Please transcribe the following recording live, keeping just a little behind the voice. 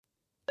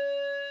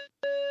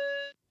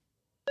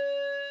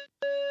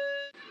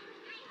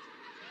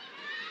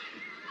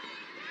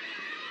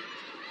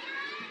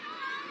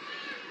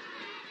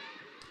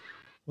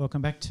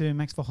Welcome back to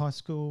Maxwell High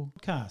School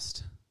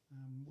podcast.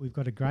 We've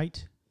got a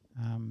great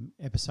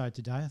episode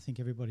today. I think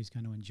everybody's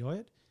going to enjoy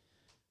it.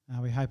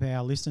 We hope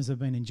our listeners have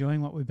been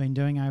enjoying what we've been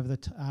doing over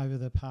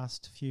the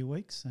past few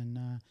weeks, and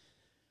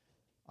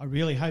I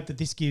really hope that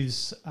this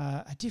gives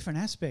a different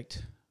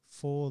aspect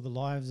for the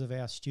lives of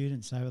our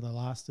students over the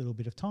last little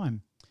bit of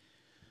time.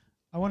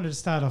 I wanted to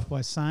start off by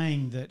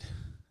saying that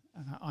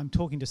I'm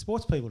talking to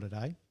sports people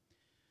today,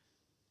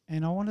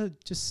 and I want to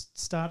just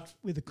start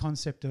with the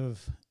concept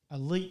of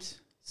elite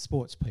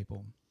sports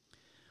people.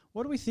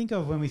 What do we think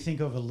of when we think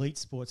of elite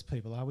sports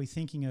people? Are we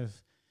thinking of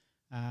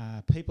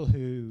people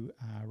who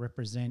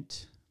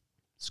represent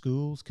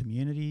schools,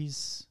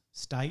 communities,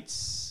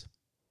 states,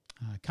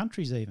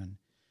 countries even?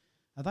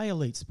 Are they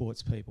elite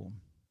sports people?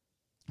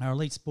 Are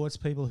elite sports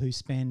people who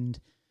spend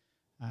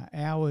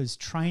hours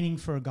training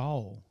for a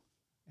goal,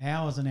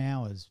 hours and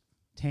hours,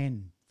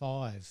 10,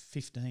 5,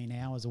 15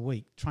 hours a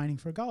week training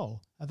for a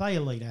goal? Are they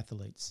elite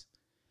athletes?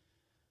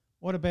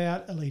 What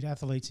about elite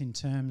athletes in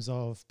terms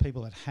of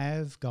people that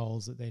have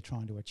goals that they're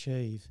trying to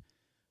achieve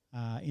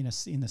in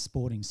the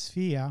sporting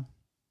sphere?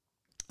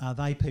 Are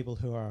they people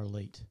who are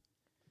elite?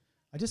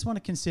 I just want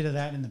to consider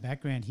that in the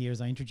background here as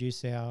I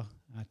introduce our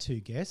two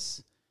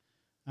guests.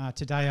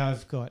 Today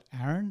I've got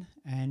Aaron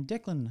and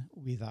Declan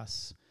with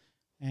us.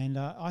 And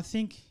I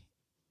think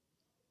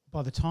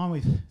by the time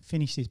we've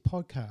finished this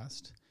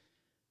podcast,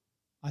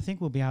 I think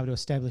we'll be able to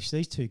establish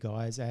these two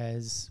guys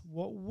as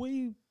what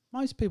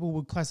most people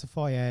would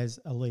classify as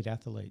elite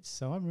athletes.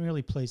 So I'm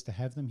really pleased to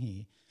have them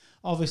here.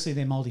 Obviously,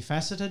 they're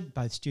multifaceted,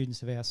 both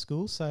students of our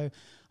school. So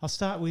I'll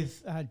start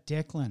with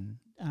Declan.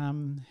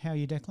 How are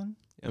you, Declan?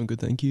 I'm good,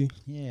 thank you.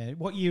 Yeah.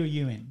 What year are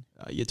you in?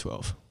 Year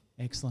 12.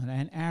 Excellent.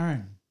 And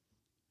Aaron,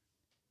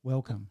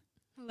 welcome.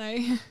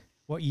 Hello.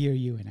 What year are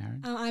you in,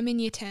 Aaron? I'm in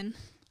year 10.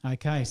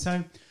 Okay.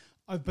 So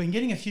I've been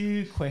getting a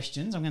few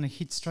questions. I'm going to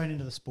hit straight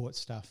into the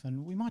sports stuff,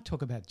 and we might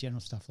talk about general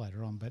stuff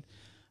later on, but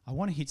I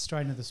want to hit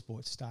straight into the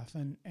sports stuff.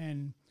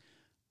 And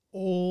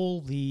all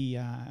the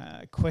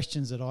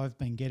questions that I've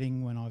been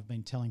getting when I've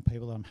been telling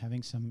people that I'm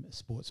having some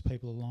sports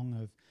people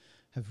along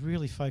have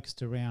really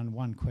focused around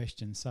one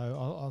question. So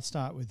I'll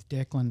start with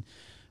Declan.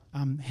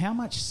 How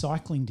much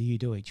cycling do you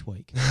do each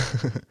week?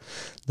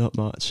 Not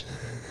much.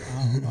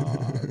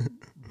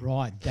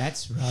 Right.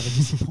 That's rather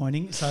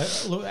disappointing. So,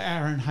 look,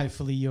 Aaron,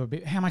 hopefully you're a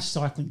bit... How much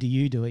cycling do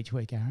you do each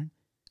week, Aaron?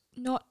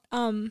 Not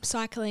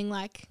cycling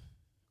like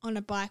on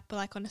a bike, but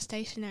like on a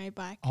stationary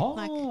bike. Oh,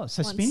 like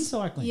so once. spin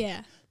cycling.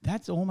 Yeah.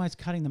 That's almost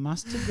cutting the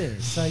mustard there.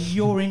 So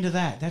you're into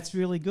that. That's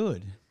really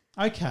good.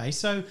 Okay,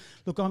 so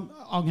look, I'm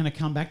going to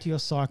come back to your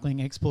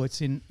cycling exploits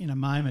in a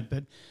moment,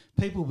 but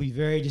people will be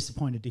very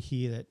disappointed to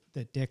hear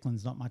that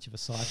Declan's not much of a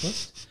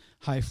cyclist.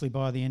 Hopefully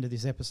by the end of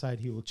this episode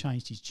he will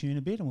change his tune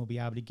a bit and we'll be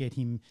able to get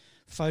him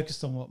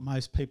focused on what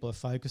most people are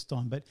focused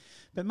on. But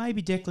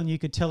maybe, Declan, you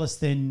could tell us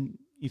then,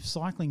 if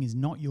cycling is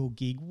not your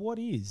gig, what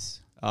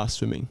is?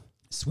 Swimming.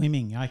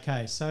 Swimming,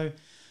 okay. So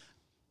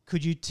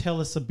could you tell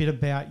us a bit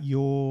about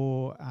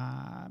your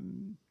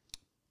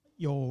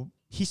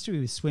history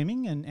with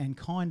swimming and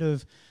kind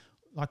of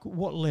like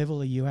what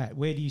level are you at?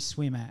 Where do you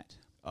swim at?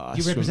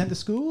 Do you represent the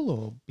school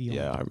or beyond?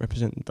 Yeah, I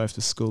represent both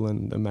the school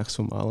and the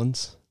Maxwell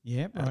Islands.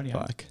 Yeah, right. At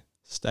like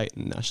state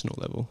and national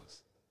level.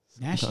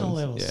 National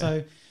level.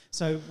 Yeah.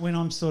 So when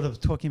I'm sort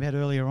of talking about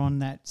earlier on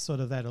that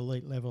sort of that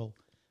elite level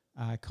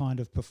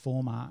kind of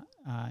performer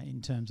in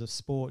terms of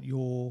sport,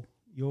 you're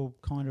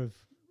kind of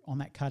on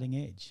that cutting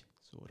edge.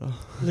 Sort of.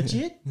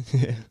 Legit?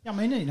 Yeah. I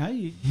mean,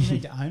 you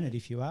need to own it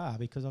if you are,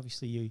 because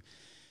obviously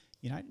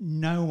you know,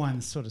 no one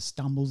sort of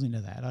stumbles into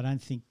that. I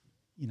don't think,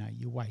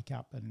 you wake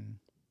up and,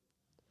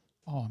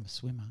 I'm a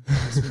swimmer.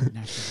 I swim at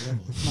national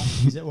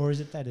level. Is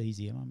it that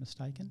easy? Am I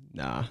mistaken?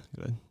 Nah,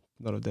 got a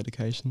lot of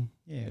dedication.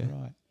 Yeah,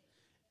 right.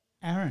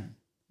 Aaron,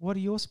 what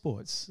are your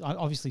sports?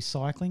 Obviously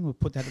cycling, we'll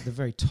put that at the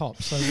very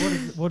top. So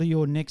what are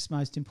your next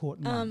most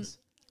important ones?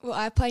 Well,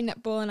 I play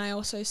netball and I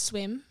also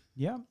swim.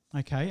 Yeah,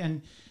 okay.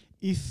 And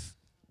if,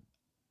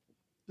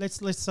 let's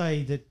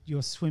say that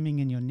your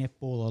swimming and your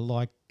netball are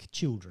like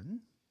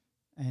children,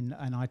 and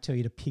I tell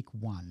you to pick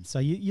one. So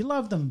you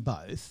love them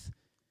both.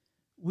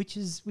 Which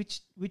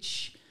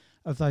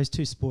of those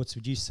two sports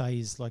would you say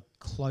is like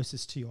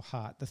closest to your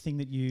heart? The thing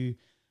that you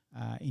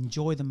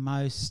enjoy the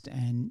most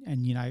and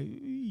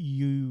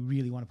you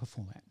really want to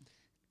perform at?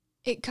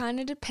 It kind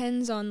of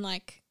depends on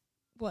like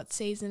what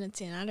season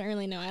it's in. I don't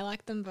really know. I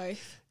like them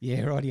both. Yeah,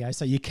 rightio.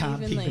 So you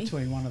can't evenly pick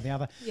between one or the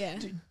other. Yeah.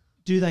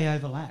 Do they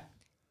overlap?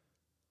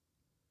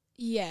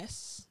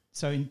 Yes.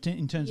 So in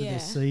terms of their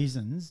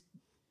seasons?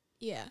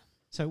 Yeah.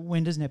 So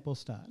when does netball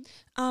start?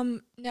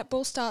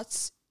 Netball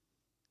starts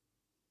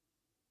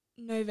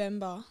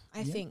November,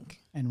 I think.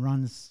 And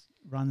runs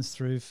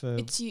through for...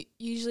 It's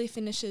usually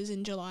finishes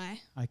in July.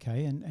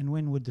 Okay, and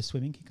when would the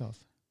swimming kick off?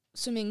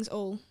 Swimming's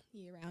all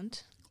year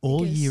round.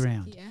 All year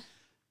round? Yeah.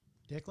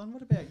 Declan,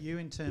 what about you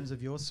in terms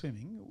of your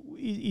swimming?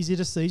 Is it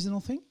a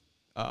seasonal thing?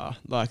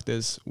 Like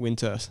there's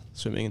winter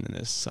swimming and then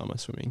there's summer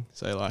swimming.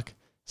 So like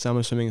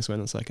summer swimming is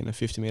when it's like in a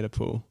 50 metre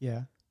pool.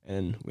 Yeah.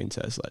 And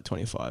winter is like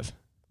 25.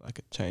 Like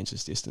it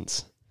changes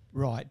distance.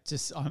 Right.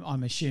 Just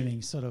I'm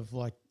assuming sort of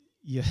like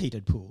your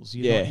heated pools.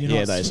 Yeah, You're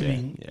not those,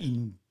 swimming yeah.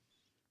 in.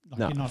 Like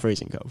No, you're not,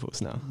 freezing cold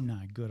pools, no. No,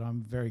 good.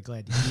 I'm very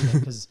glad to hear that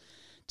because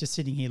just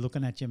sitting here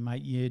looking at you,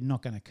 mate, you're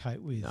not going to cope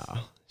with. No,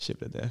 ship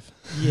to death.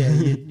 Yeah,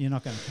 you're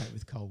not going to cope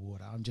with cold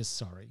water. I'm just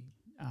sorry.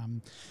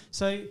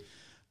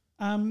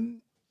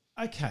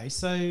 Okay,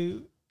 so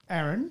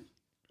Aaron,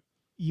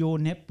 your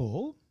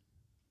netball.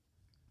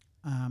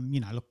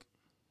 Look,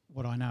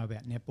 what I know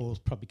about netball is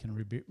probably going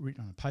to be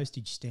written on a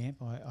postage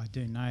stamp. I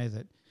do know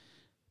that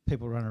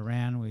people run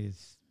around with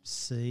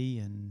C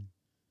and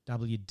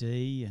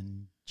WD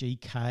and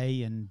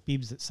GK and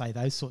bibs that say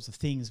those sorts of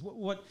things.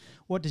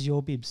 What does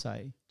your bib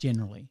say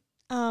generally?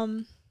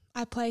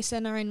 I play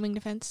centre and wing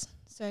defence.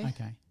 So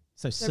Okay,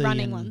 so the C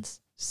running and ones.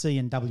 C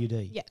and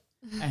WD. Yeah.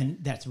 And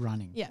that's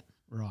running. Yeah.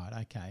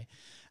 Right. Okay.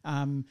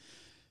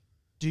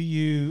 Do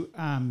you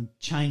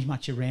change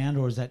much around,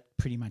 or is that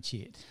pretty much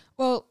it?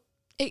 Well,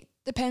 it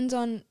depends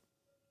on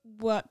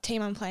what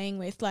team I'm playing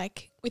with.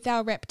 Like with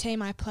our rep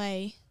team, I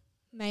play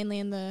mainly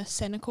in the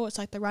centre courts,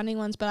 like the running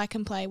ones, but I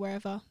can play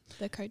wherever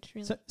the coach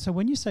really. So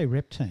when you say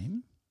rep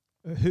team,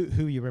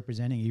 who are you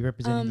representing? Are you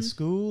representing the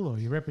school, or are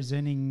you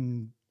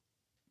representing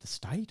the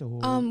state, or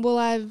well,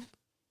 I've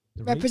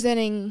the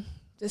representing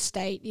the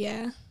state,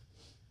 yeah,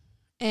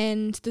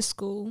 and the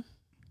school,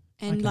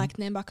 and Okay. like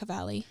Nambucca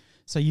Valley.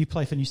 So you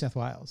play for New South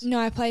Wales? No,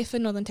 I play for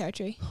Northern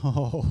Territory.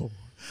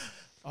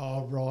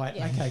 Oh, right.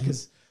 Yeah. Okay,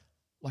 because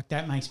like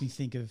that makes me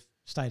think of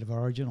state of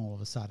origin all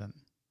of a sudden.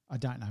 I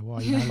don't know why.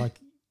 Like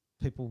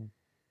people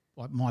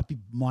like might be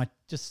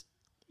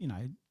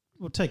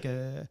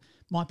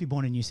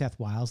born in New South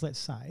Wales, let's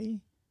say,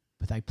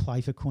 but they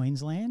play for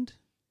Queensland.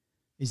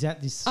 Is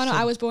that this? Oh no,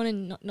 I was born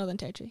in Northern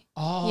Territory.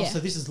 Oh, Yeah. so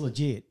this is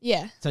legit.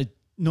 Yeah, So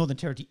Northern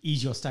Territory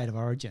is your state of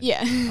origin.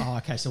 yeah, Oh,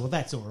 okay. So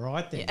that's all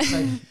right then.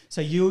 Yeah.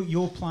 So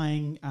you're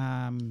playing.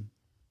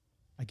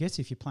 I guess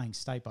if you're playing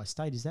state by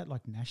state, is that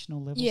like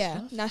national level? yeah.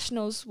 stuff?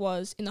 Nationals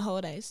was in the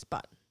holidays,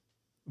 but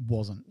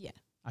Wasn't. Yeah.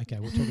 Okay,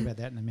 we'll talk about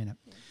that in a minute.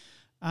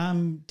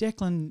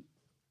 Declan,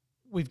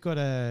 we've got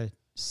a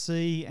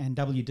C and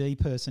WD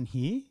person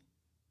here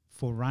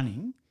for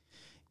running.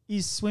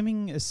 Is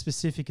swimming as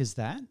specific as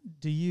that?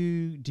 Do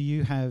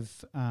you have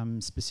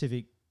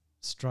specific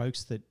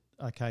strokes that,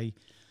 okay,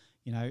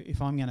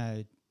 if I'm going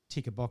to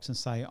tick a box and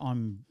say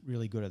I'm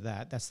really good at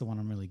that, that's the one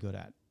I'm really good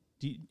at.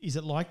 Is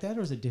it like that,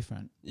 or is it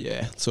different?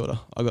 Yeah, sort of.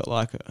 I got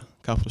like a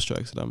couple of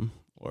strokes that I'm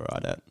all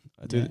right at.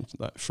 I do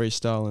like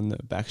freestyle and the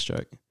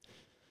backstroke,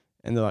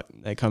 and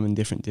they come in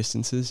different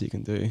distances. You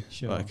can do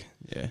Sure.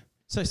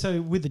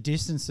 So with the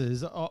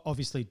distances,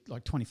 obviously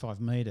like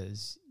 25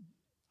 metres,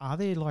 are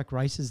there like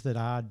races that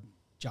are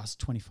just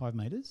 25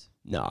 metres?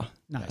 No,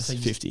 So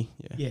 50.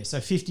 Yeah,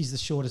 so 50 is the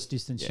shortest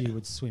distance Yeah. you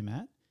would swim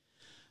at.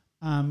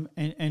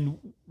 And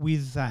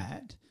with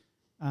that,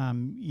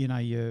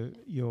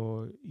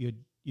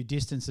 your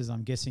distances,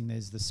 I'm guessing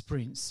there's the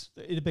sprints.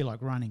 It'd be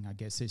like running, I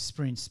guess. There's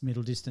sprints,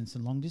 middle distance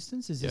and long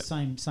distance. Is Yep.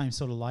 the same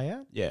sort of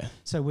layout? Yeah,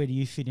 So where do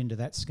you fit into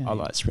that scheme? I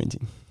like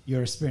sprinting.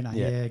 You're a sprinter.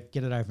 Yeah. Yeah,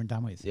 get it over and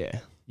done with. Yeah,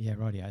 Yeah,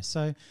 rightio.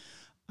 So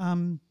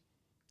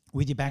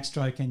with your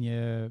backstroke and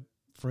your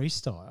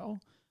freestyle,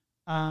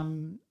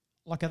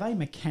 like are they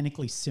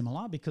mechanically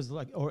similar? Because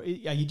or are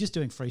you just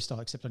doing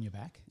freestyle except on your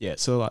back? yeah.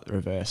 It's sort of like the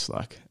reverse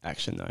like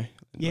action though.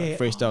 Yeah. Like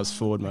freestyle's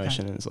forward okay.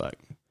 motion, and it's like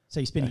So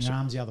you're spinning your Actually,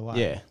 arms the other way.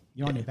 yeah,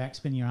 You're on yeah. your back,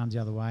 spinning your arms the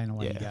other way, and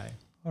away you go. Yeah.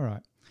 All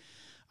right.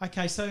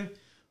 Okay, so,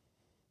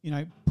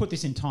 put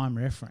this in time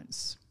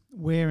reference.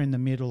 We're in the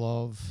middle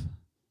of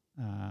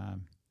a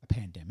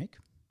pandemic,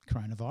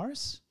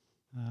 coronavirus.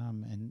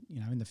 And,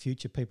 in the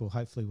future, people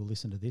hopefully will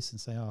listen to this and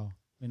say, oh,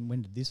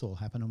 when did this all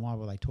happen and why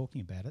were they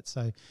talking about it?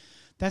 So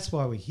that's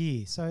why we're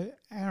here. So,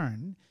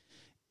 Aaron,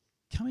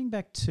 coming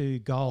back to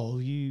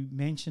goal, you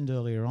mentioned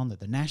earlier on that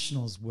the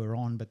Nationals were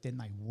on, but then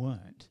they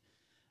weren't.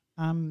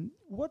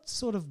 What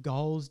sort of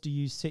goals do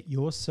you set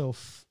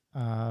yourself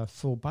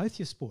for both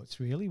your sports,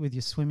 really, with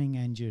your swimming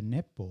and your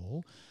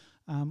netball?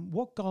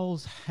 What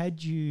goals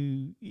had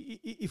you,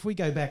 if we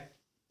go back,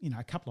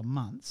 a couple of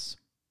months,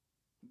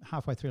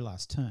 halfway through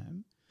last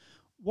term,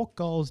 what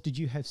goals did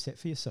you have set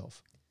for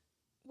yourself?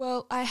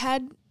 well, I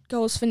had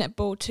goals for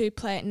netball to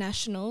play at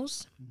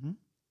nationals, Mm-hmm.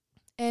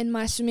 and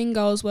my swimming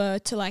goals were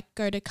to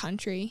go to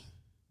country.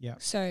 Yeah.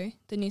 So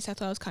the New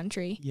South Wales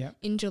country Yeah.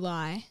 in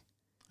July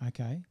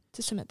Okay.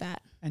 to swim at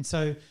that. And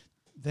so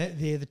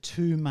they're the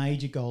two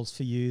major goals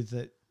for you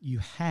that you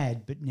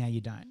had, but now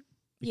you don't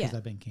because Yeah.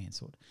 they've been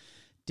cancelled.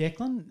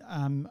 Declan,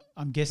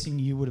 I'm guessing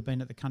you would have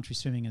been at the country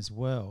swimming as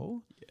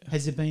well. Yeah.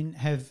 Has there been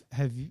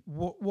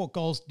what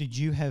goals did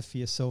you have for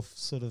yourself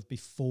sort of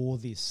before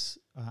this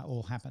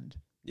all happened?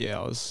 Yeah,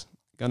 I was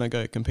gonna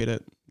go compete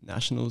at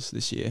nationals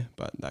this year,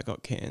 but that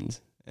got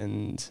canned,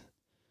 and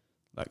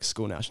like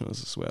school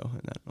nationals as well,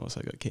 and that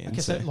also got canned.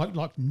 Okay, so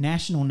like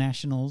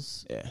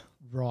nationals, yeah,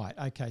 right?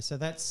 Okay, so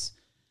that's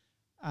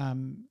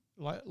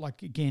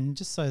like again,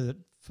 just so that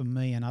for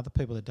me and other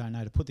people that don't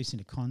know, to put this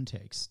into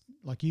context,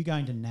 like you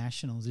going to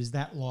nationals, is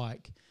that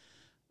like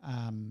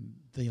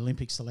the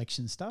Olympic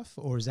selection stuff,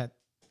 or is that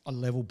a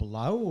level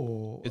below,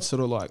 or it's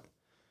sort of like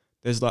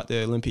there's like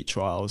the Olympic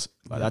trials,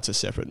 like Yeah. that's a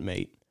separate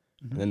meet.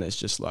 Mhm. And then there's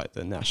just like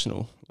the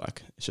national,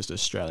 like it's just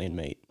Australian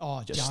meet.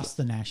 Oh, Just just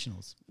the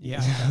nationals.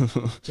 Yeah,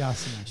 okay.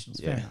 Just the nationals.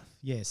 Fair Yeah. enough.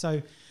 Yeah.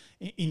 So,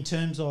 in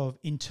terms of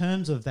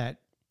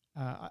that,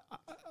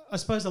 I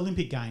suppose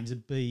Olympic Games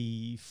would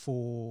be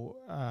for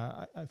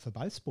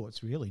both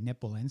sports really,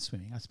 netball and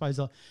swimming. I suppose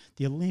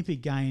the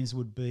Olympic Games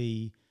would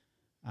be,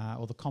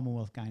 or the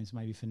Commonwealth Games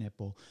maybe for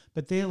netball,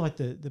 but they're like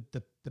the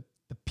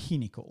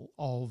pinnacle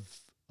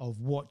of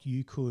what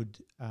you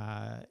could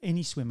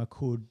any swimmer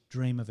could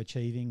dream of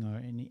achieving, or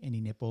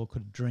any netballer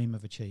could dream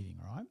of achieving,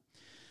 right?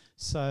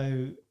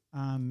 So,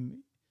 do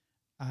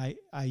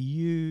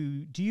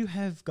you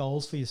have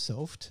goals for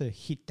yourself to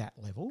hit that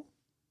level?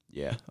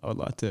 Yeah, I would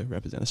like to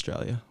represent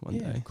Australia one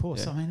day. Yeah, of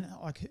course. Yeah. I mean,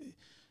 like,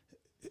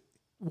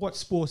 what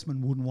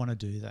sportsman wouldn't want to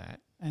do that?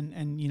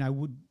 And you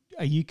know,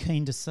 are you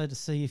keen to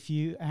see if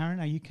you, Aaron?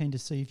 Are you keen to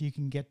see if you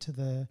can get to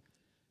the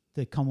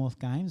Commonwealth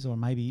Games, or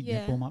maybe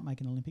Yeah. netball might make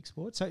an Olympic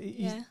sport? So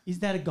Yeah. is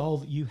that a goal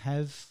that you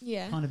have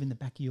Yeah. kind of in the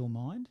back of your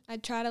mind?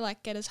 I'd try to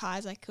like get as high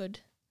as I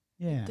could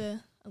Yeah.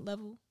 the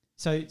level.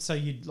 So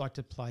you'd like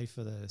to play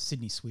for the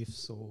Sydney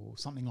Swifts or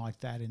something like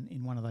that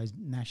in one of those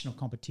national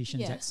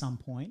competitions Yeah. at some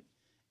point,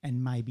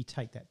 and maybe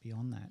take that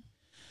beyond that.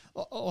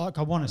 Like,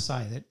 I want to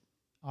say that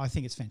I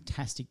think it's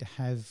fantastic to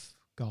have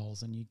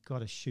goals, and you've got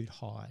to shoot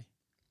high.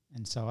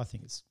 And so I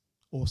think it's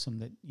awesome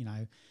that, you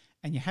know,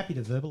 and you're happy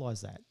to verbalise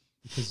that,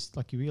 because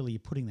like you're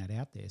putting that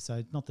out there.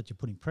 So not that you're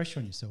putting pressure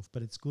on yourself,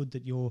 but it's good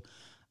that you're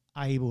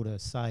able to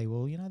say,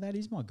 well, you know, that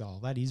is my goal.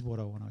 That is what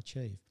I want to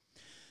achieve.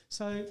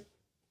 So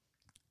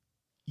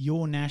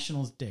your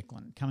nationals,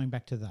 Declan, coming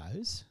back to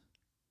those,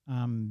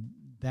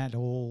 that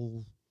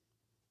all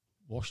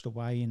washed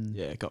away in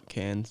Yeah, it got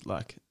canned.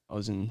 Like I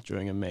was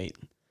during a meet,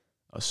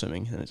 I was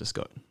swimming and it just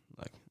got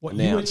like what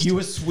announced. you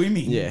were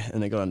swimming. Yeah,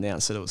 and it got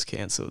announced that it was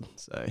cancelled.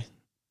 So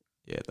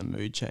yeah, the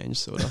mood changed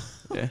sort of.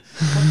 Yeah.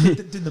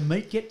 Did the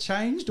meet get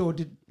changed, or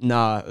did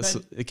Nah,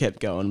 it kept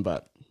going,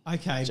 but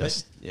okay?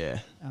 just yeah,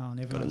 and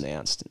got everyone.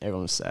 announced.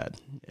 Everyone was sad.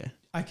 Yeah.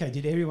 Okay,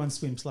 did everyone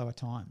swim slower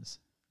times?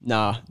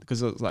 Nah,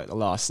 because it was like the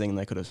last thing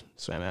they could have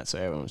swam at, so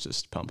everyone was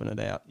just pumping it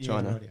out,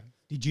 trying to. rightio.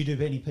 Did you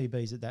do any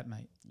PBs at that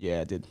meet?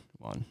 Yeah, I did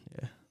one.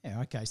 Yeah.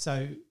 Yeah. Okay.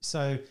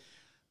 So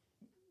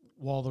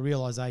while the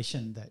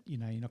realisation that, you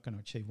know, you're not going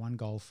to achieve one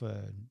goal for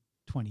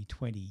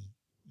 2020,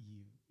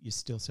 you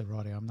still said,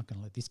 right, I'm not going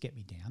to let this get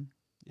me down.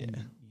 Yeah.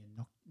 And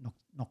you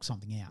knock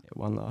something out. Yeah,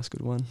 one last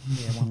good one.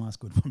 Yeah, one last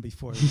good one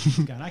before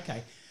everything's going.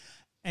 Okay.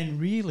 And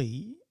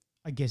really,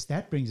 I guess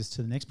that brings us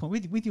to the next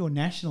point. With your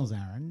nationals,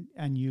 Aaron,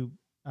 and you,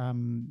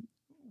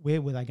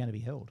 where were they going to be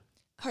held?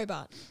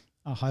 Hobart.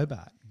 Oh,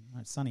 Hobart.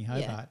 Right, sunny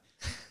Yeah. Hobart.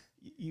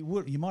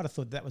 You might have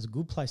thought that was a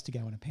good place to go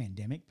in a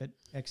pandemic, but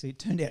actually it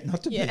turned out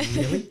not to Yeah. be,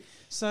 really.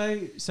 So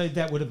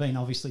that would have been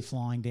obviously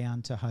flying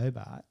down to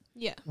Hobart.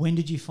 Yeah. When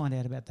did you find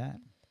out about that?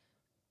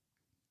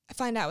 I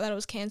find out that it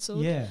was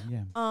cancelled. Yeah.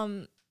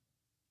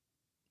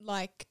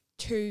 Like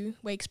 2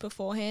 weeks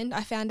beforehand,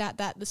 I found out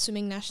that the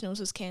swimming nationals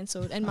was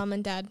cancelled, and Mum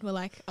and Dad were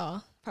like,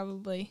 "Oh,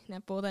 probably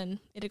netball." Then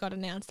it got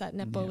announced that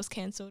netball Yeah. was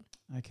cancelled.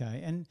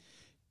 Okay. And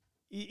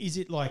is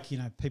it like, you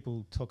know,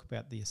 people talk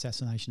about the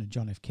assassination of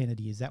John F.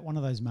 Kennedy? Is that one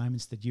of those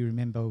moments that you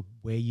remember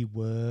where you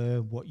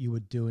were, what you were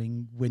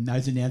doing when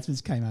those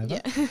announcements came over?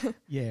 Yeah.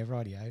 Yeah,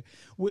 rightio.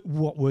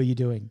 What were you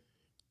doing?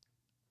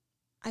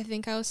 I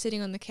think I was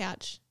sitting on the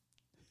couch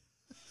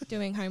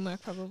doing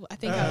homework. Probably. I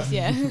think I was.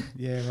 Yeah.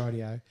 Yeah,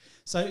 rightio.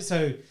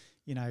 So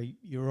you know,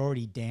 you're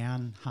already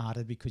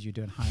downhearted because you're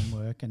doing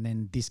homework, and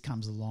then this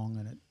comes along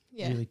and it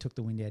Yeah. really took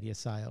the wind out of your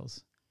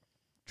sails.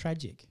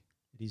 Tragic.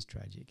 It is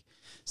tragic.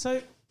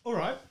 So, all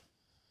right,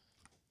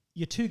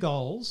 your 2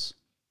 goals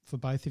for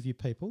both of you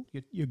people,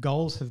 your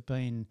goals have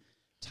been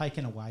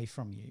taken away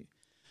from you.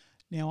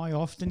 Now, I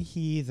often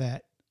hear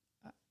that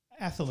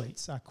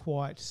athletes are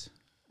quite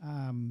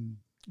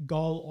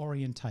goal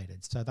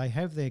orientated. So they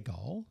have their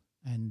goal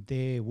and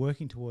they're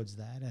working towards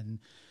that, and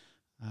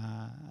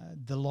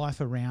the life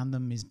around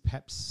them is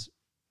perhaps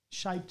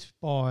shaped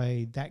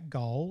by that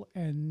goal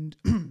and,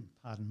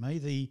 pardon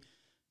me,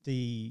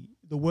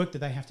 the work that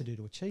they have to do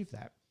to achieve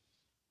that.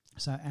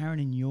 So, Aaron,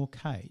 in your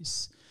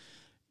case,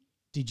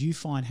 did you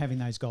find having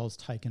those goals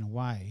taken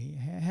away,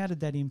 how did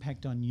that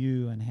impact on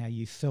you and how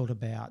you felt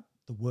about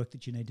the work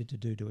that you needed to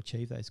do to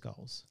achieve those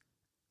goals?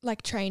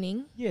 Like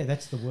training. Yeah,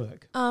 that's the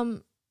work.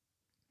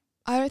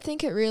 I don't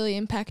think it really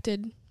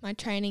impacted my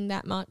training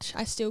that much.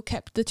 I still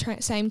kept the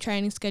same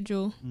training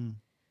schedule,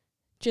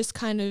 just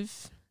kind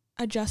of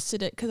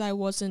adjusted it because I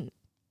wasn't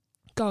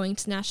going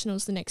to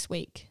nationals the next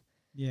week.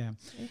 Yeah.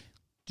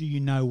 Do you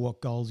know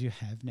what goals you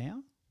have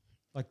now?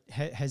 Like,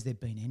 has there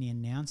been any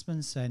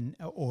announcements,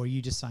 or are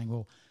you just saying,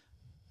 well,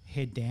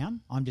 head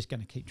down, I'm just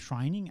going to keep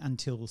training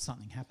until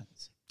something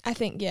happens? I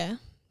think, yeah.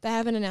 They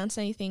haven't announced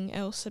anything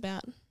else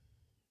about.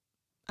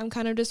 I'm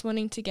kind of just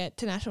wanting to get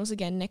to nationals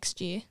again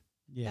next year.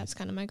 Yeah. That's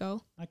kind of my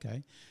goal.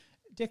 Okay.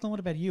 Declan, what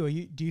about you?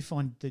 Do you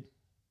find that,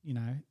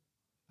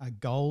 are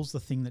goals the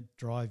thing that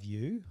drive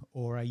you,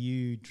 or are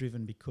you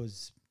driven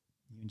because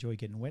You enjoy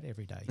getting wet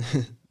every day.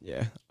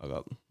 Yeah, I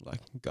got like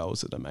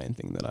goals are the main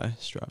thing that I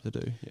strive to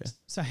do. Yeah.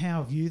 So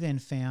how have you then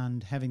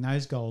found having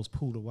those goals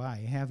pulled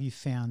away? How have you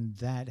found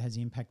that has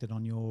impacted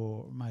on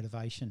your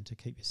motivation to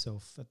keep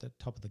yourself at the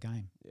top of the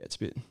game? Yeah, it's a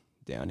bit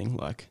downing.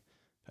 Like,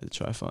 I had to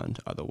try to find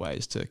other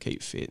ways to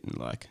keep fit and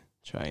like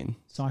train.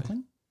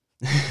 Cycling?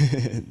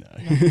 No.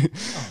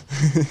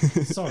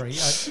 Oh, sorry,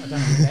 I don't know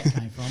where that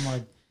came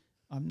from.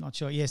 I'm not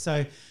sure. Yeah,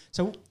 so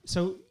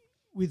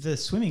with the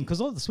swimming, because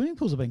all the swimming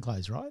pools have been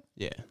closed, right?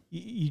 Yeah,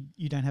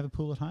 You don't have a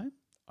pool at home?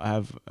 I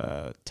have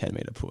a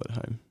 10-meter pool at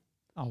home.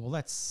 Oh, well,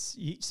 that's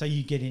so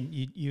you get in.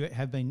 You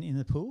have been in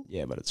the pool.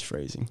 Yeah, but it's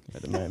freezing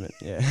at the moment.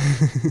 Yeah.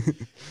 Yeah,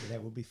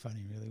 that would be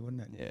funny, really,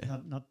 wouldn't it? Yeah.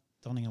 Not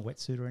donning a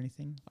wetsuit or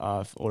anything.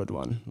 I've ordered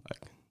one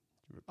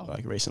Oh.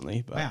 like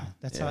recently. But Wow,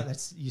 that's yeah.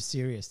 that's you're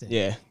serious then.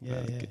 Yeah,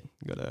 Yeah, yeah.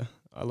 Got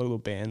a little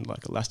band,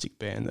 like elastic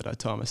band that I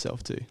tie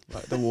myself to,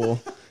 like the wall,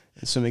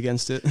 and swim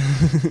against it.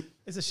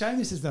 It's a shame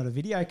this is not a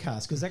video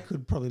cast because that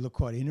could probably look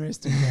quite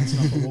interesting, bouncing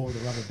off a wall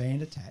with a rubber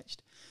band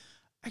attached.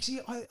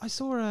 Actually, I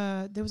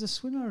saw there was a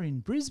swimmer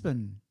in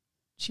Brisbane.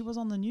 She was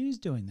on the news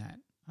doing that.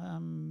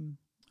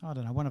 I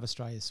don't know, one of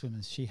Australia's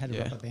swimmers. She had a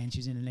Yeah. rubber band. She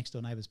was in a next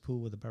door neighbour's pool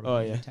with a rubber Oh,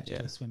 band yeah, attached to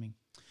yeah. her swimming.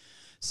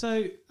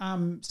 So,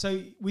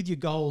 so with your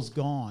goals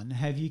gone,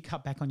 have you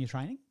cut back on your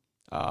training?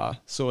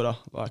 Sort of,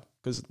 like,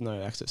 because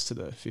no access to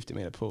the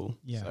 50-meter pool.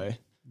 Yeah. So,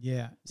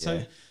 Yeah.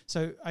 yeah.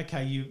 So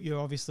okay, you're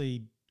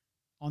obviously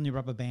on your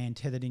rubber band,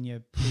 tethered in your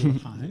pool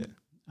at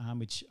home,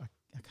 which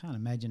I can't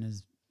imagine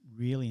is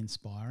really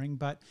inspiring.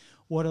 But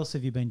what else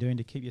have you been doing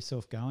to keep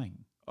yourself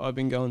going? I've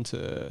been going to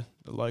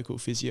the local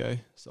physio,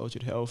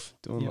 Solitude Health,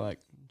 doing Yep. like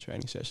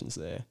training sessions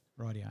there.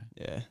 Rightio.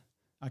 Yeah.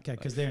 Okay,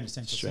 because they're an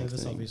essential service,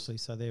 strengthening. obviously,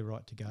 so they're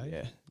right to go.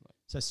 Yeah.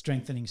 So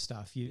strengthening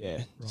stuff.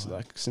 Yeah. So Right.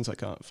 like, since I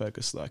can't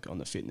focus like on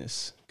the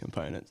fitness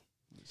component,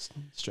 just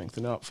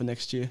strengthen up for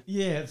next year.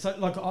 Yeah. So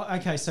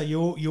okay, so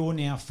you're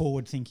now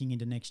forward thinking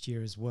into next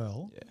year as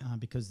well, Yeah.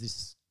 because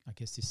this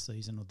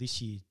season or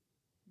this year,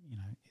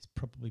 is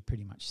probably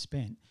pretty much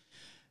spent.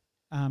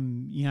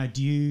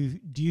 Do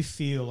you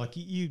feel like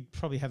you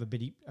probably have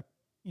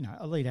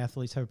elite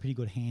athletes have a pretty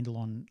good handle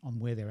on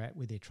where they're at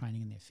with their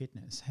training and their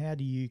fitness. How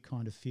do you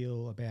kind of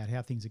feel about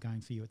how things are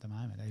going for you at the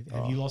moment?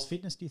 Have you lost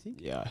fitness, do you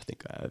think? Yeah, I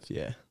think I have.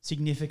 Yeah.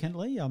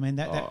 Significantly? I mean,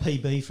 that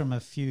PB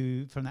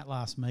from that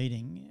last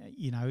meeting,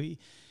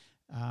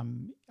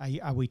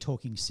 are we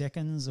talking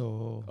seconds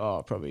or?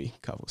 Oh, probably a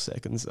couple of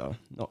seconds.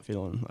 Not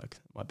feeling like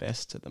my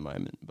best at the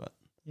moment, but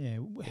Yeah.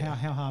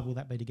 How hard will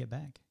that be to get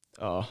back?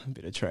 a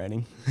bit of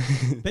training.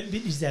 But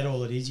is that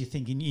all it is? You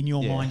think in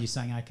your Yeah. mind you're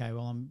saying, okay,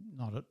 well, I'm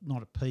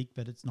not at peak,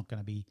 but it's not going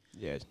to be.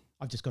 Yeah.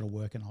 I've just got to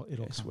work and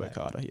it'll Just come work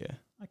back. harder. Yeah.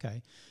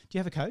 Okay. Do you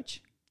have a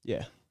coach?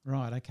 Yeah.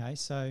 Right. Okay.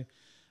 So,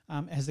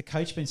 has the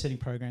coach been setting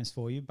programs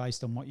for you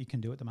based on what you can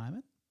do at the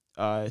moment?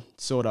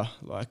 Sort of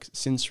like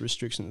since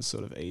restrictions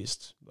sort of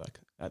eased, like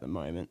at the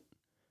moment,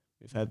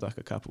 we've had like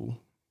a couple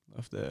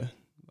of the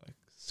like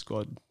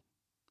squad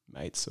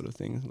mates sort of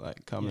things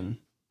like come and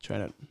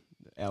train at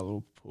our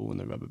little pool in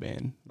the rubber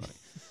band. Like,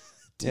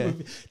 yeah.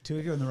 Two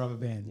of you on the rubber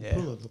band. Yeah.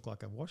 The pool would look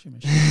like a washing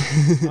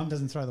machine. Mum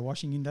doesn't throw the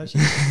washing in, does she?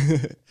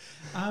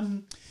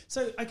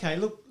 So okay,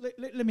 look,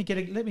 let me get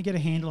a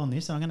handle on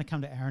this. And I'm going to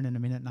come to Aaron in a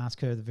minute and ask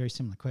her the very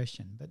similar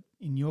question. But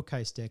in your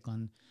case,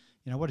 Declan,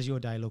 what does your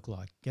day look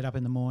like? Get up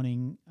in the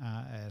morning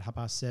at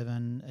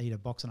 7:30, eat a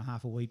box and a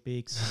half of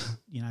Weet-Bix,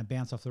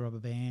 bounce off the rubber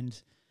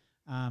band.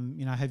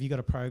 Have you got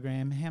a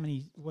program?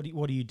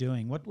 What are you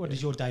doing? What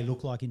does your day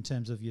look like in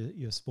terms of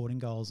your sporting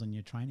goals and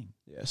your training?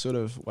 Yeah, sort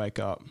of wake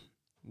up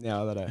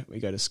now that we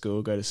go to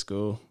school,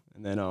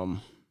 and then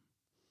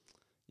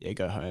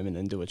go home and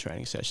then do a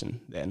training session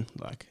then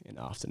like in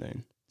the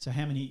afternoon. So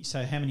how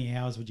many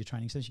hours would your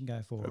training session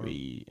go for?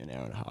 Probably an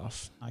hour and a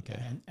half. Okay,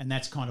 Yeah. and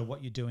that's kind of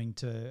what you're doing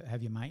to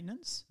have your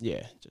maintenance?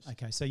 Yeah, just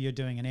Okay, so you're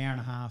doing an hour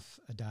and a half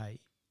a day,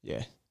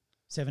 yeah.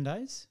 7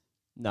 days?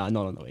 No,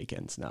 not on the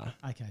weekends. No,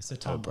 Okay, so to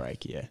a time off.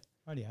 break. Yeah,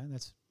 Radio,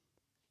 that's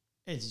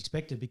as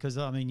expected because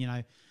I mean,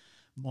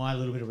 my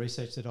little bit of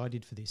research that I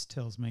did for this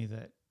tells me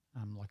that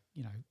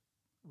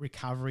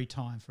recovery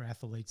time for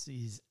athletes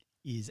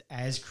is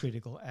as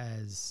critical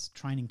as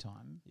training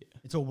time. Yeah.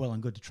 It's all well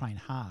and good to train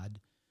hard,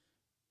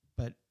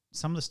 but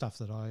some of the stuff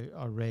that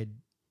I read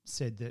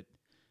said that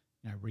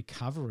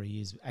recovery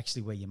is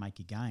actually where you make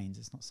your gains.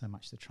 It's not so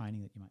much the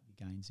training that you make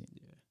your gains in.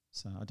 Yeah.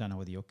 So I don't know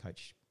whether your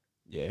coach.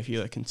 Yeah, if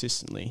you're like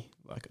consistently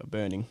like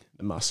burning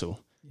the muscle,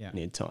 Yeah.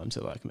 you need time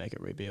to like make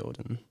it rebuild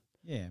and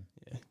Yeah.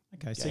 yeah,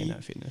 Okay. gain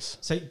that fitness.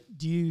 So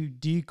do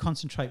you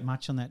concentrate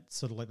much on that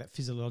sort of like that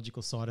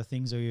physiological side of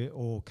things,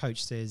 or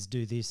coach says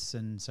do this,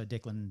 and so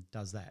Declan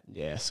does that?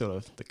 Yeah, sort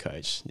of the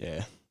coach.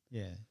 Yeah,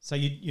 Yeah. So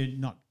you're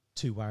not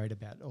too worried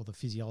about all the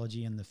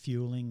physiology and the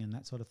fueling and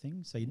that sort of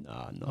thing. So you're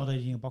nah, not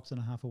eating a box and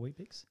a half of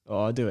Weet-Bix.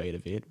 Oh, I do eat a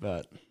bit,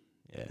 but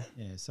yeah,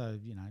 Yeah. So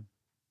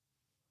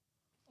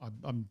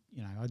I'm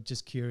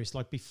just curious.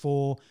 Like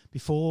before.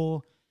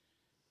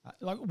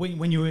 Like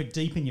when you were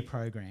deep in your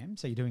program,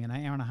 so you're doing an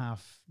hour and a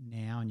half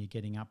now and you're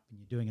getting up and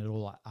you're doing it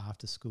all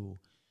after school.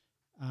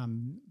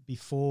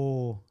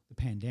 Before the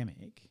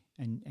pandemic,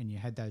 and you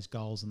had those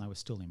goals and they were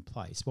still in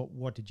place,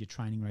 what did your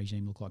training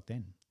regime look like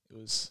then? It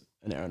was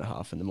an hour and a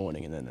half in the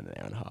morning and then an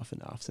hour and a half in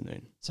the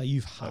afternoon. So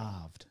you've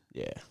halved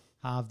the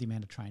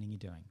amount of training you're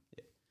doing.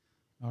 Yeah.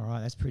 All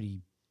right,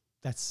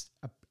 that's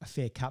a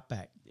fair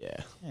cutback. Yeah.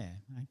 Yeah,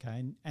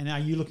 okay. And are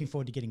you looking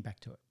forward to getting back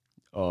to it?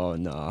 Oh,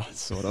 no,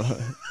 sort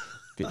of.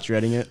 Bit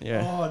dreading it,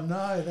 yeah. Oh,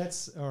 no,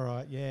 that's all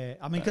right, yeah.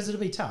 I mean, because it'll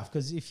be tough,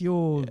 because if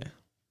you're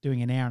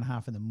doing an hour and a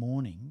half in the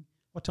morning,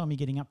 what time are you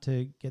getting up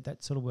to get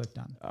that sort of work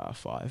done?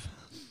 5.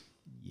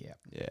 Yeah.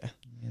 Yeah.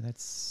 Yeah,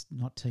 that's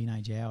not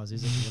teenage hours,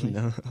 is it really?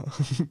 No.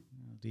 Oh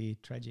dear,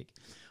 tragic.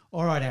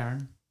 All right,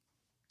 Aaron,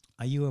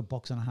 are you a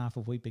box and a half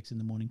of Weet-Bix in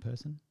the morning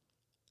person?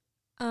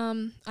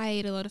 I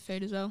eat a lot of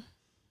food as well.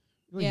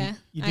 Well, Yeah,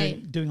 You're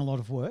doing a lot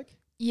of work?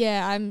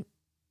 Yeah, I'm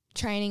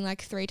training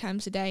like 3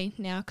 times a day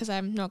now because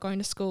I'm not going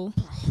to school.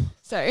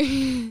 So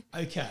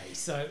Okay,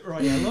 so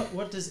right, yeah,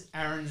 what does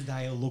Aaron's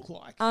day look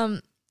like?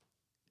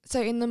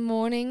 So in the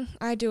morning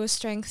I do a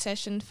strength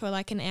session for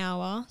like an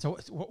hour. So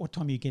what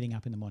time are you getting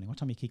up in the morning? What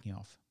time are you kicking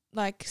off?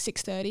 Like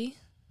 6:30.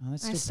 Oh,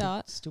 that's I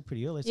start. Still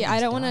pretty early. It's Yeah,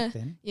 I almost don't dark want to.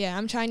 then. Yeah,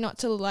 I'm trying not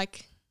to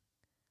like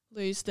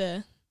lose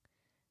the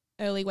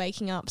early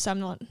waking up, so I'm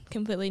not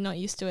completely not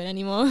used to it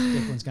anymore.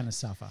 Everyone's going to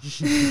suffer.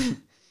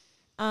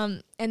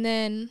 And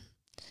then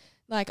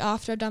like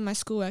after I've done my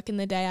schoolwork in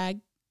the day, I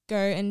go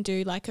and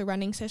do like a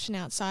running session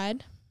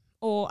outside,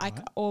 or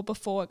or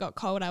before it got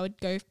cold, I would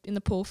go in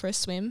the pool for a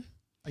swim.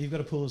 Oh, you've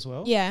got a pool as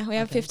well? Yeah, we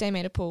have Okay. a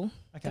 15-meter pool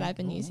Okay. that I've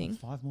been Oh, using.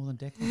 5 more than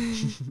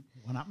Declan.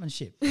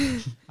 One-upmanship.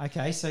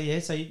 Okay, so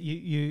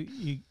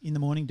you in the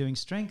morning doing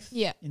strength.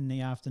 Yeah. In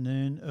the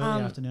afternoon,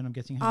 early afternoon, I'm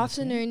guessing. having a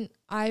swim? Afternoon,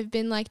 I've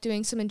been like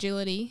doing some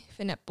agility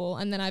for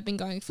netball, and then I've been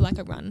going for like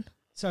a run.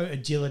 So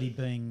agility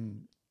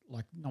being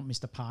like not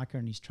Mr. Parker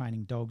and he's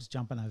training dogs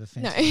jumping over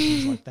fences No. and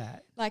things like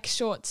that. Like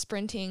short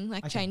sprinting,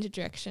 like Okay. change of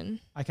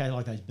direction. Okay,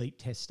 like those beep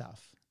test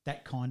stuff.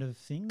 That kind of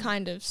thing.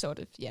 Kind of, sort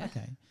of, yeah.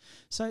 Okay.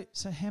 So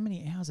how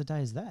many hours a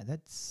day is that?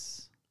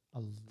 That's a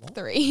lot.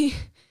 3.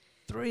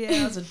 3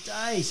 hours a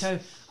day. So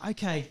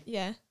okay,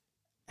 Yeah.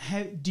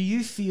 how do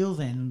you feel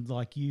then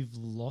like you've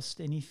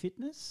lost any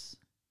fitness?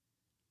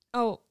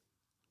 Oh,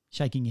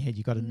 Shaking your head.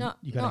 You got to Not-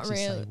 you got not to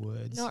actually say really.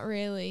 words. not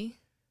really.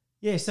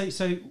 Yeah. So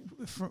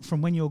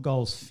from when your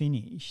goal's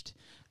finished,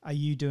 are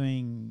you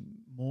doing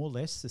more or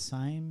less the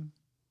same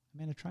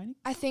amount of training?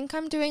 I think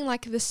I'm doing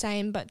like the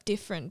same but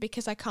different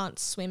because I can't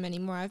swim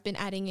anymore. I've been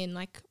adding in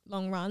like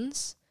long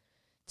runs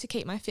to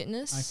keep my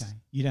fitness. Okay.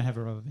 You don't have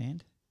a rubber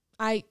band?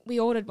 We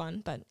ordered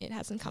one, but it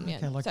hasn't come Okay,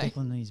 yet. like So,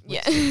 Declan these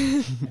yeah.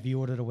 wetsuits. Have you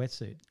ordered a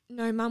wetsuit?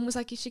 No, Mum was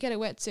like, you should get a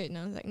wetsuit. And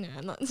I was like, no,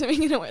 I'm not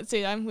swimming in a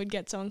wetsuit. I would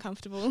get so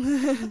uncomfortable.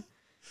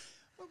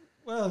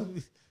 Well,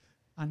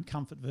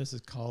 uncomfort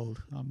versus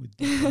cold. I'm with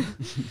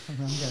Declan. I'm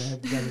going to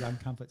have to go with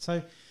uncomfort.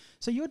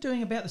 So you're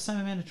doing about the same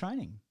amount of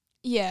training.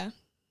 Yeah.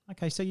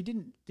 Okay, so you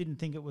didn't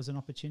think it was an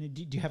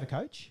opportunity. Do you have a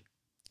coach?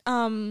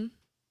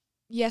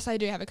 Yes, I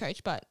do have a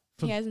coach, but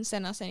For- he hasn't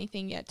sent us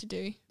anything yet to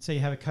do. So you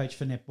have a coach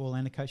for netball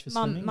and a coach for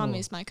swimming? Mum or-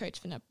 is my coach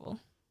for netball.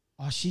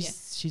 Oh, she's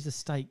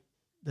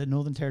the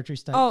Northern Territory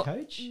state Oh,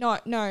 coach?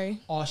 No.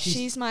 Oh,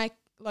 She's my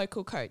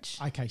local coach.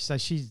 Okay, so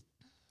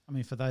I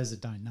mean, for those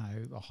that don't know,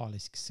 a highly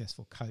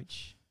successful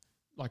coach.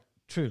 Like,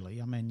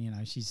 truly, I mean, you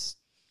know, she's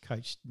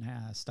coached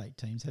state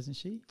teams, hasn't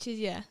she?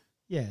 Yeah.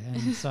 Yeah,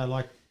 and so,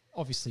 like,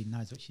 obviously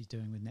knows what she's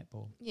doing with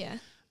netball. Yeah.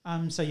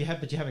 So you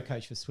have a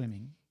coach for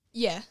swimming.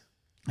 Yeah.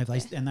 Have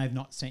they? And they've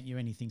not sent you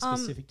anything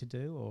specific to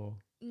do, or?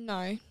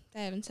 No,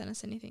 they haven't sent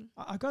us anything.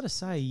 I got to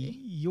say,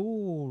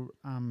 you're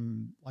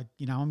like,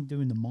 you know, I'm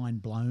doing the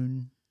mind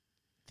blown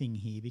thing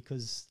here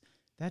because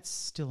that's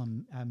still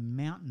a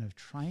mountain of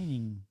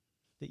training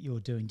that you're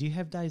doing. Do you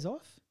have days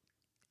off?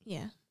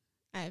 Yeah.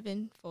 I've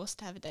been forced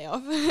to have a day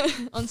off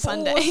on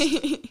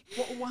Sunday.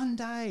 What, one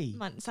day?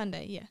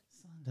 Sunday, yeah.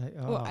 Sunday.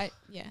 Oh. Well,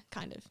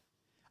 kind of.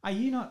 Are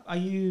you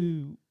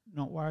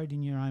not worried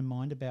in your own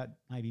mind about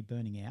maybe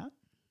burning out?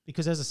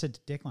 Because as I said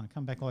to Declan, I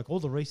come back like all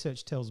the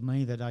research tells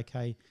me that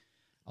okay,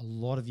 a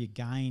lot of your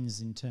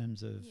gains in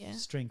terms of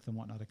strength and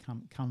whatnot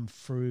come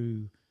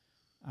through,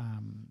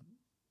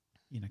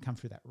 come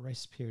through that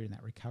rest period and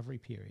that recovery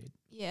period.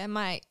 Yeah,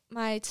 my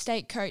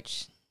state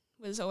coach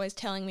was always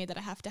telling me that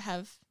I have to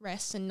have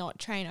rest and not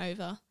train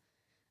over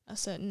a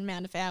certain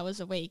amount of hours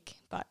a week.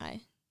 But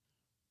I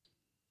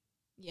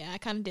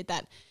kind of did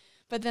that.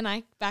 But then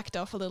I backed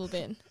off a little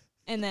bit,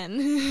 and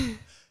then.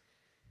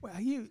 Well,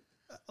 you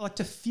like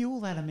to fuel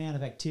that amount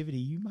of activity.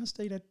 You must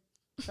eat a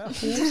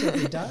horse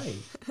every day.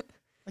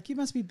 Like you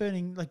must be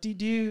burning. Like, do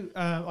you?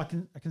 I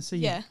can see.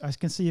 Yeah. I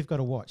can see you've got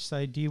a watch.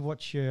 So, do you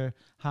watch your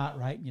heart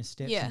rate and your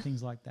steps Yeah. and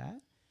things like that?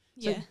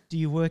 So Yeah. do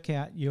you work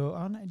out your?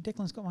 Oh no,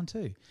 Declan's got one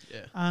too.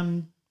 Yeah.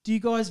 Do you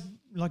guys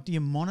do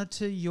you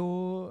monitor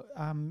your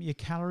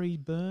calorie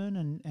burn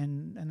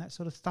and that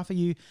sort of stuff? Are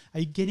you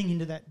getting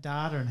into that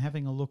data and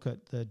having a look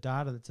at the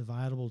data that's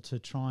available to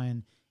try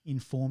and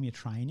inform your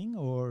training,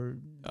 or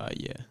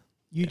Yeah.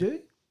 you do?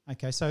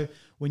 Okay, so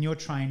when you're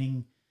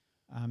training,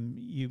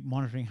 you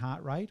monitoring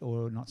heart rate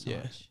or not so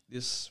Yeah. much?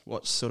 This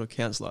watch sort of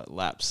counts like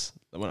laps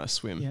when I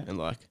swim, Yeah. and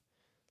like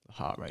a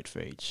heart rate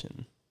for each.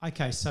 And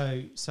Okay,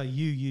 so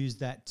you use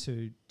that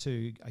to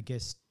I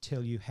guess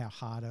tell you how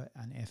hard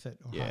an effort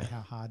or Yeah.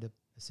 how hard a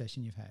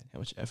session you've had. how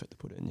much effort to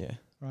put in, yeah.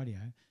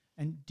 Rightio.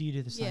 And do you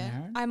do the same, Yeah,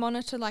 Aaron? I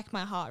monitor like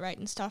my heart rate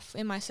and stuff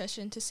in my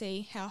session to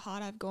see how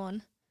hard I've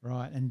gone.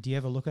 Right. And do you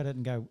ever look at it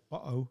and go,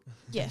 uh-oh?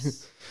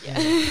 Yes,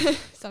 yeah,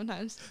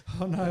 sometimes.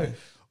 Oh, no.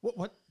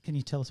 What can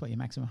you tell us what your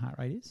maximum heart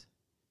rate is?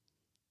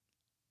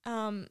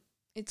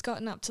 It's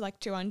gotten up to like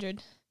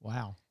 200.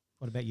 Wow.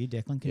 What about you,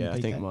 Declan? Can Yeah, you I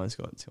beat think that? mine's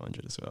got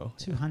 200 as well.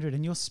 200.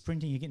 And you're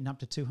sprinting, you're getting up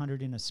to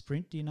 200 in a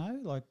sprint, do you know?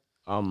 Like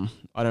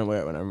I don't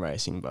wear it when I'm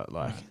racing, but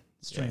like,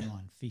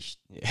 streamline, fish,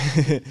 yeah.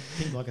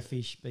 think like a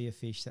fish, be a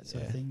fish, that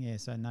sort of Yeah. thing. Yeah,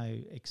 so no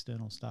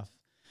external stuff.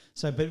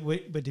 So,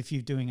 but if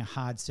you're doing a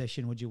hard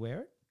session, would you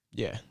wear it?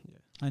 yeah, yeah.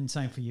 And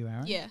same for you,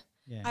 Aaron? Yeah,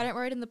 Yeah. I don't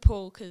wear it in the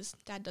pool because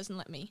Dad doesn't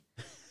let me.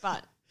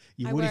 But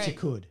You I would wear if you it-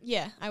 could.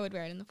 yeah, I would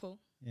wear it in the pool.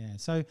 Yeah.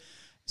 So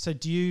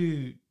do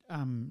you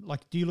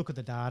do you look at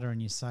the data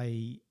and you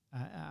say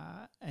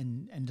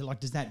and like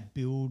does that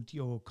build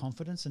your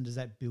confidence and does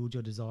that build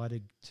your desire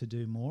to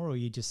do more, or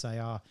you just say,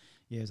 oh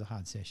yeah, it was a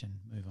hard session,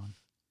 move on?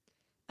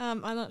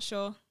 I'm not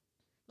sure.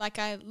 Like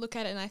I look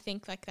at it and I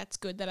think like that's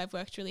good that I've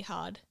worked really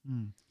hard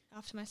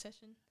after my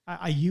session.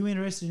 Are you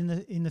interested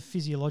in the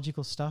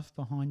physiological stuff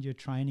behind your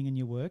training and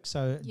your work?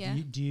 So Yeah.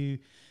 do you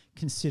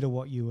consider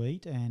what you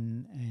eat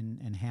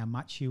and how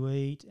much you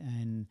eat,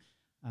 and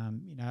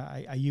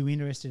are you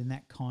interested in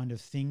that kind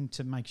of thing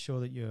to make sure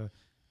that you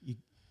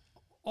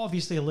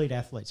obviously elite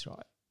athletes,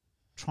 right?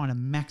 Trying to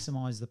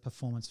maximise the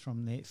performance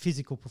from their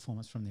physical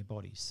performance from their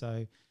bodies.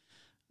 So,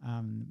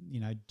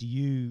 do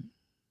you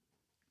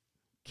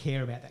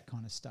care about that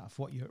kind of stuff?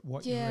 What you're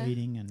Yeah.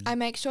 eating, and I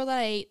make sure that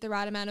I eat the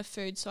right amount of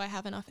food so I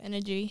have enough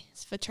energy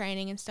for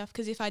training and stuff.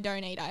 Because if I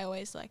don't eat, I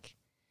always like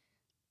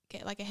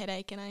get like a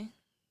headache and I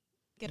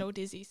get all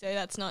dizzy. So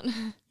that's not.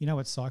 you know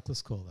what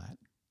cyclists call that?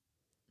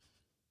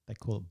 They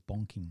call it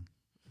bonking.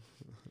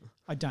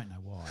 I don't know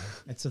why.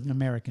 It's an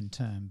American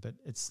term, but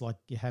it's like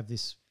you have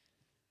this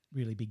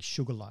really big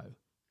sugar low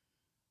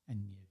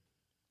and you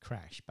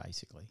crash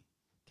basically.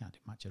 Can't do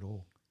much at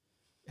all.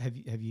 Have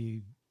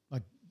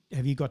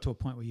you got to a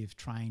point where you've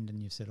trained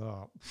and you've said,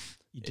 oh,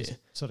 you just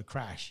sort of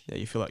crash? Yeah,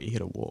 you feel like you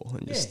hit a wall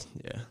and Yeah. just,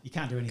 You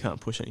can't do you anything.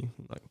 can't push anything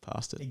like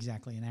past it.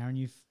 Exactly. And Aaron,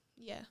 you've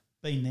Yeah.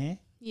 been there.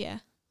 Yeah.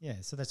 Yeah.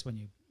 So that's when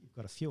you've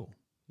got to fuel.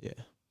 Yeah.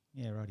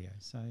 Yeah, rightio.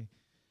 So,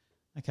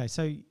 okay,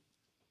 so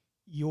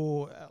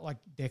you're like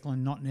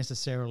Declan, not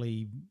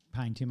necessarily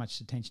paying too much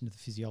attention to the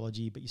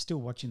physiology, but you're still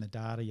watching the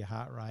data, your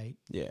heart rate,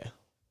 Yeah.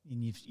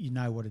 and you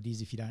know what it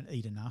is if you don't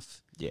eat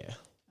enough. Yeah.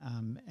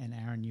 And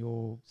Aaron,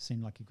 you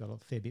seem like you've got a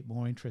fair bit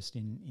more interest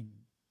in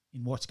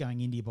what's going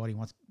into your body,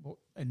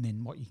 and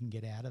then what you can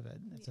get out of it.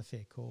 That's a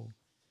fair call.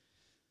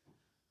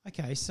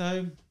 Okay,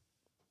 so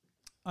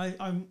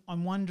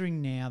I'm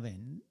wondering now.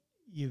 Then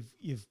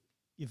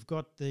you've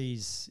got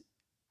these.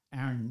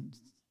 Aaron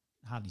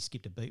hardly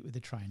skipped a beat with the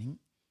training.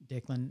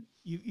 Declan,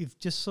 you've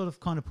just sort of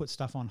kind of put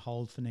stuff on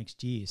hold for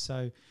next year.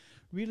 So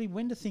really,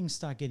 when do things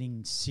start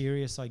getting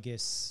serious, I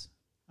guess,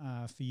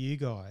 for you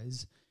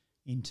guys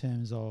in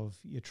terms of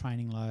your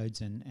training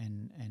loads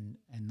and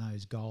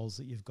those goals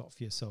that you've got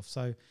for yourself?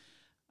 So,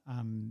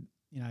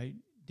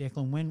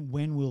 Declan,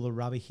 when will the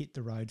rubber hit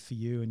the road for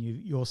you and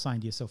you're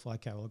saying to yourself,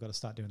 okay, well, I've got to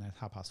start doing that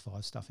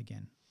 5:30 stuff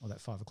again, or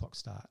that 5 o'clock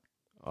start?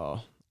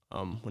 Oh,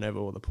 whenever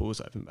all the pools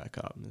open back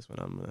up is when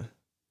I'm gonna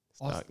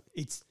start.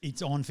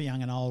 It's on for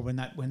young and old. When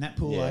that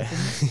pool Yeah.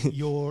 opens,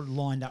 you're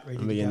lined up ready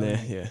I'll to be go. in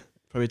there. Yeah,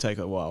 probably take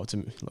a while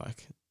to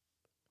like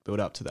build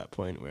up to that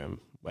point where I'm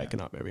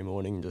waking up every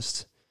morning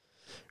just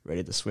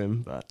ready to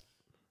swim. But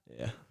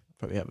yeah,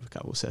 probably have a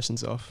couple of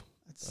sessions off.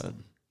 But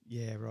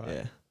Yeah, right.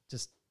 yeah,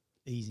 Just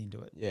ease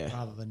into it, yeah,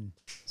 rather than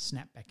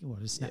snap back. Well,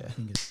 just snap Yeah. my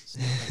fingers.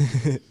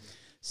 Snap back.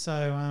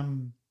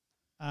 So,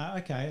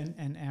 okay,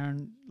 and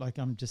Aaron, like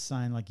I'm just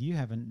saying, like you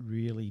haven't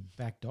really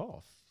backed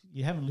off.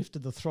 You haven't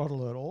lifted the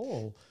throttle at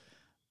all.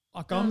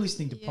 Like I'm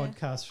listening to yeah.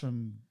 podcasts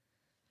from,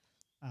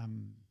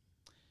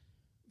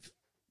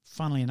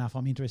 funnily enough,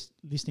 I'm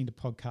listening to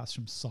podcasts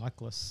from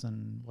cyclists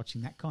and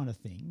watching that kind of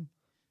thing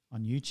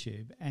on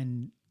YouTube,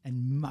 and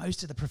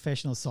most of the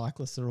professional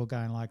cyclists are all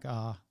going like,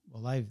 well,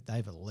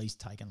 they've at least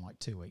taken like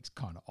 2 weeks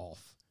kind of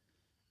off,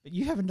 but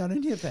you haven't done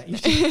any of that. You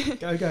just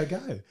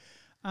go.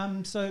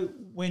 So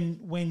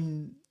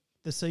when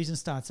the season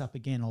starts up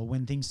again, or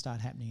when things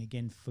start happening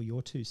again for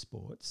your two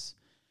sports,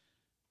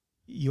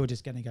 you're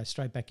just going to go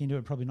straight back into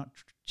it. Probably not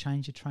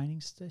change your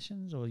training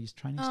sessions or your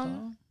training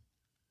style.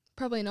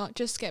 Probably not.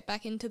 Just get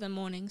back into the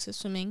mornings of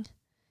swimming,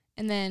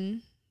 and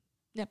then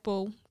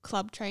netball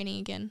club training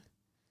again.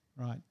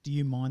 Right. Do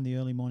you mind the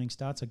early morning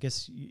starts? I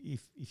guess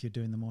if you're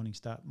doing the morning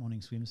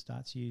swim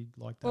starts, you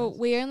like those? Well,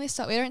 we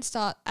don't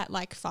start at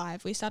like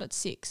 5. We start at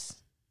 6,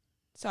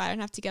 so I don't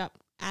have to get up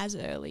as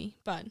early,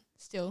 but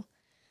still.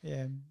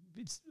 Yeah,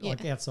 it's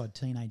like outside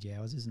teenage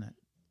hours, isn't it?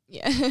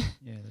 Yeah.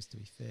 Yeah, that's to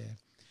be fair.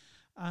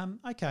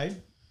 Okay.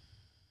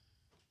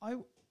 I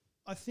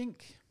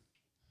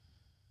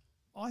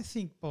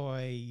think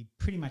by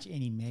pretty much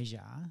any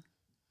measure,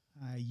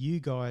 you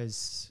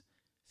guys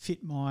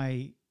fit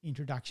my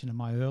introduction and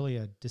my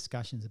earlier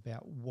discussions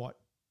about what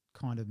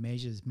kind of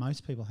measures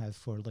most people have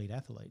for elite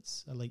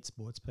athletes, elite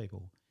sports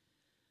people.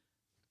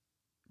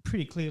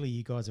 Pretty clearly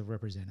you guys are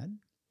represented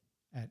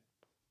at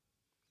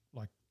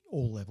like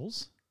all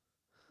levels,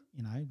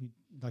 you know,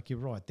 like you're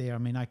right there. I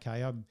mean,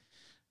 okay, I've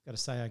got to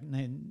say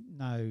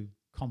no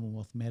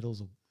Commonwealth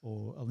medals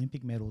or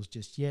Olympic medals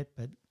just yet,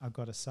 but I've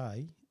got to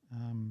say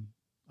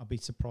I'll be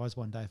surprised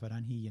one day if I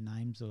don't hear your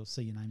names or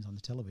see your names on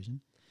the television.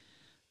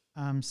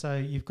 So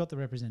you've got the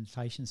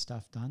representation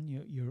stuff done.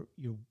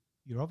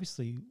 You're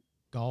obviously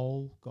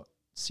got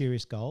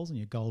serious goals and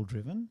you're goal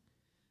driven.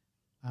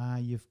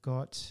 You've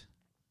got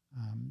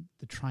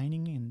the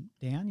training and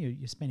down.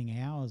 You're spending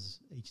hours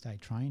each day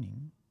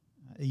training.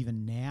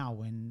 Even now,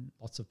 when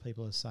lots of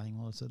people are saying,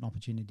 "Well, it's an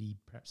opportunity,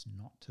 perhaps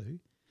not to."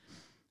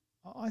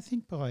 I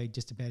think by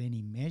just about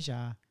any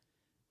measure,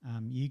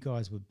 you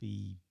guys would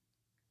be,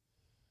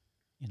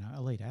 you know,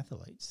 elite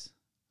athletes.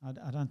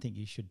 I don't think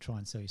you should try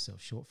and sell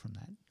yourself short from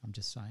that. I'm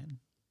just saying.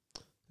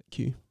 Thank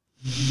you.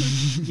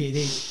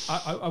 Yeah,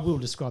 I will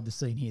describe the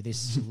scene here. They're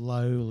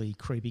slowly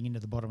creeping into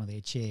the bottom of their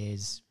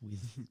chairs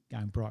with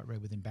going bright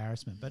red with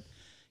embarrassment. But,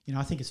 you know,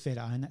 I think it's fair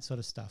to own that sort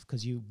of stuff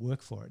because you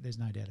work for it. There's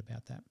no doubt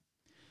about that.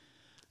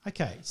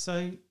 Okay,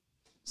 so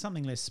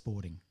something less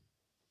sporting.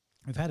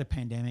 We've had a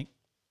pandemic.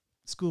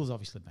 School's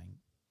obviously been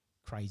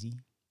crazy.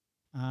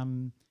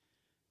 I'm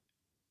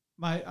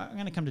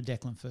going to come to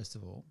Declan first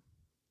of all.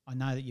 I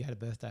know that you had a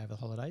birthday over the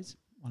holidays.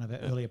 One of our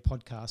earlier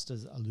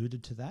podcasters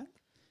alluded to that.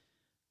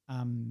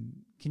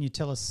 Can you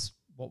tell us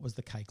what was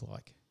the cake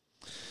like?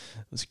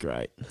 It was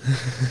great.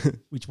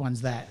 Which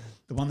one's that?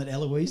 The one that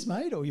Eloise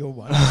made or your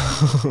one?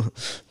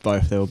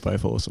 Both. They were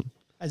both awesome.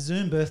 A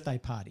Zoom birthday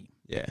party.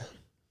 Yeah.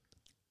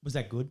 Was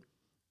that good?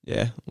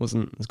 Yeah. It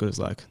wasn't as good as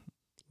like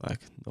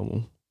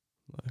normal.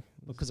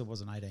 Because it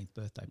was an 18th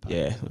birthday party.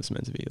 Yeah, it was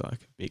meant to be like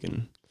big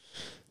and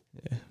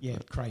yeah,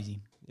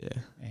 crazy. Yeah.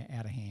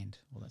 Out of hand,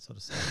 all that sort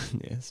of stuff.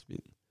 Yeah, it's a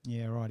bit.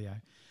 Yeah, rightio.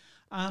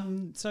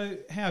 So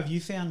how have you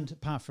found,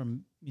 apart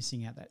from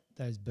missing out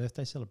those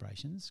birthday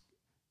celebrations,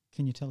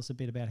 can you tell us a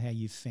bit about how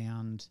you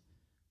found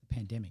the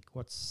pandemic?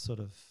 What's sort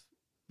of,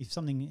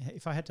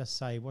 if I had to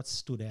say what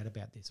stood out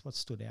about this, what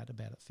stood out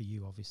about it for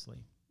you,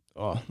 obviously?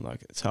 Oh,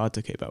 like it's hard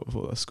to keep up with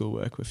all the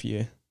schoolwork with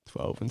year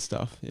 12 and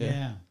stuff.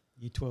 Yeah.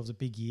 Year 12's a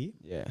big year.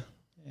 Yeah.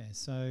 Yeah,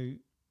 so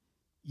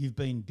you've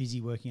been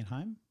busy working at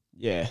home?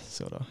 Yeah,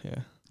 sort of,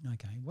 yeah.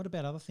 Okay. What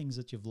about other things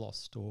that you've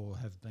lost or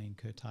have been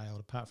curtailed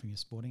apart from your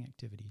sporting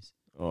activities?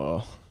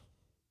 Oh,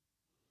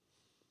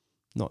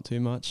 not too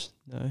much,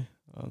 no.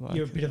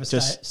 You're a bit of a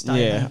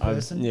stay-at-home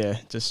person? Yeah,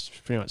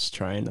 just pretty much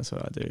train. That's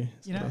what I do.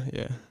 You know,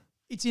 yeah.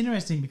 It's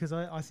interesting because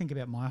I think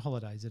about my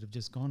holidays that have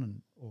just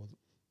gone or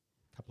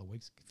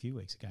a few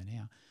weeks ago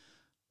now,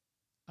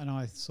 and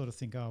I sort of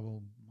think, oh,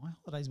 well, my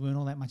holidays weren't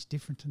all that much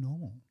different to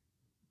normal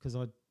because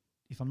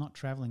if I'm not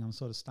travelling, I'm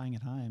sort of staying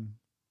at home.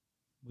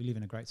 We live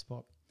in a great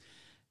spot.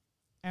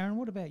 Aaron,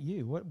 what about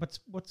you?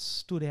 What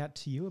stood out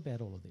to you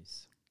about all of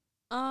this?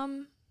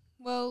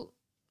 Well,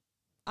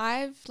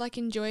 I've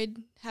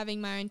enjoyed having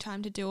my own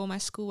time to do all my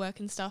schoolwork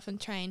and stuff and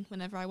train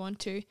whenever I want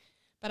to,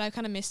 but I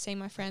kind of miss seeing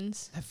my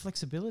friends. That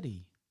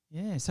flexibility,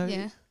 yeah. So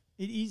yeah.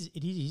 It is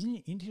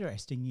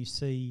interesting. You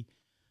see,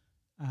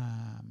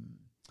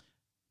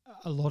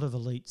 a lot of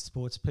elite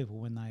sports people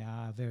when they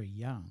are very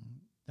young,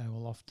 they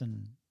will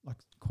often,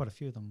 quite a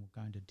few of them will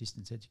go into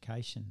distance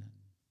education,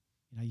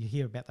 and you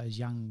hear about those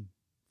young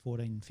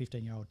 14,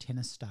 15-year-old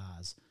tennis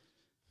stars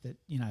that,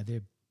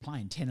 they're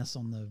playing tennis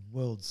on the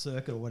world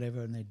circuit or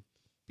whatever and they're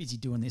busy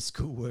doing their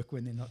schoolwork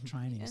when they're not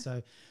training. Yeah.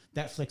 So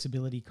that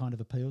flexibility kind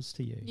of appeals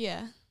to you.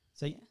 Yeah.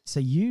 So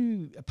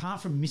you,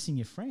 apart from missing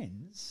your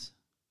friends,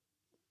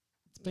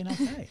 it's been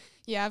okay.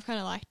 Yeah, I've kind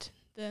of liked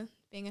the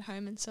being at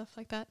home and stuff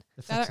like that.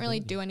 I don't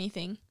really do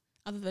anything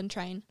other than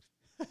train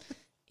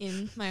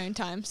in my own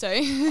time. So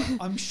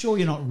I'm sure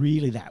you're not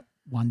really that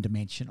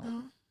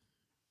one-dimensional.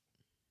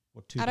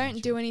 I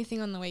don't do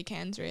anything on the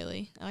weekends,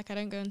 really. I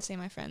don't go and see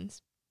my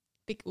friends.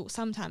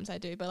 Sometimes I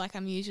do, but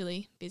I'm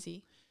usually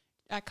busy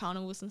at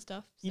carnivals and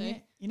stuff. So.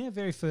 In our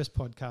very first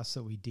podcast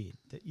that we did,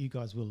 that you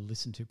guys will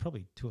listen to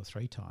probably 2 or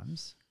 3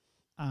 times,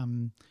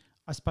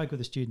 I spoke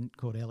with a student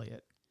called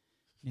Elliot.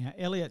 Now,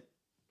 Elliot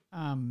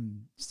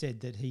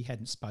said that he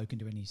hadn't spoken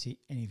to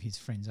any of his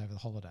friends over the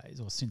holidays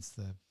or since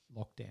the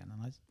lockdown.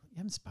 And I said, you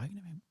haven't spoken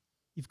to him?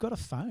 You've got a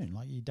phone,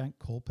 you don't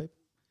call people.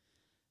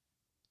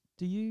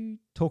 Do you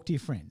talk to your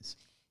friends?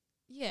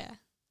 Yeah.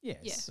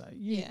 Yes. Yeah. So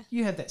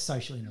you have that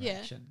social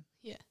interaction.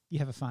 Yeah. You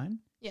have a phone?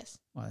 Yes.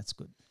 Well, that's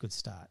good. Good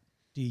start.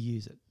 Do you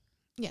use it?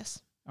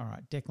 Yes. All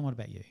right. Declan, what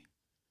about you?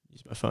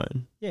 Use my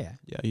phone. Yeah.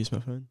 Yeah, I use my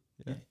phone.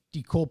 Yeah. Do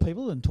you call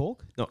people and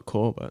talk? Not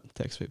call, but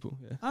text people,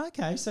 yeah.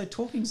 Okay, so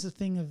talking's the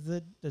thing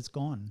that's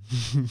gone.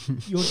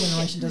 Your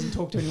generation doesn't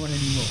talk to anyone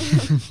anymore.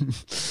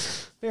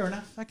 Fair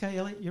enough. Okay,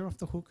 Elliot, you're off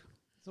the hook.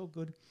 It's all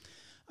good.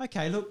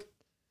 Okay, look,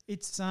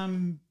 it's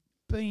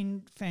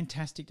been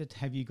fantastic to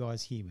have you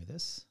guys here with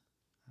us.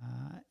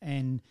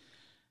 And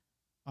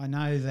I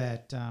know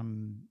that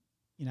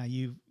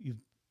you've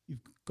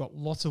got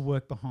lots of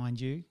work behind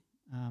you.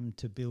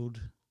 to build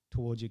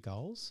towards your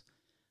goals.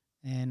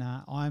 And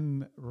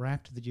I'm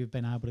rapt that you've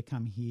been able to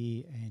come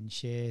here and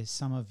share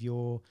some of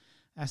your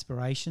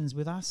aspirations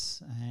with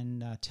us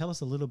and tell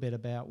us a little bit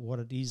about what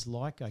it is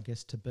like, I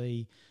guess, to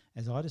be,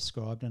 as I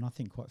described, and I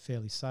think quite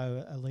fairly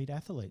so, elite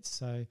athletes.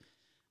 So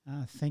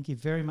thank you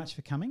very much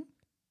for coming.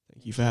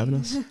 Thank you for having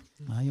us.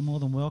 You're more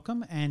than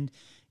welcome. And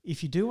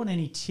if you do want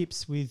any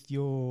tips with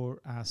your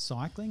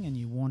cycling and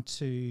you want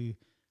to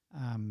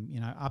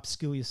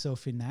upskill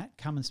yourself in that,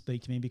 come and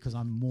speak to me, because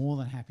I'm more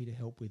than happy to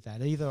help with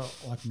that, either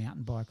like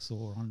mountain bikes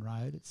or on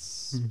road.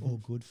 It's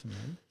all good for me.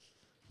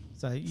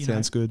 So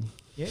Sounds good.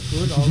 Yeah,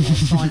 good. I'll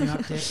sign you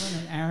up,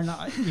 Declan. And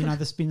Aaron,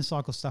 the spin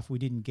cycle stuff we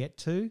didn't get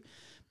to,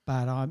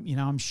 but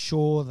I'm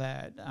sure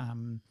that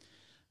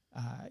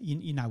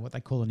you know what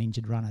they call an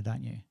injured runner,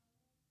 don't you?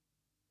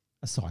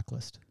 A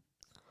cyclist.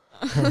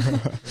 Yeah,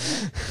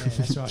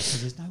 that's right. So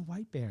there's no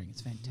weight bearing.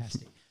 It's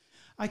fantastic.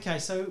 Okay,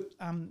 so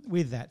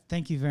with that,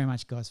 thank you very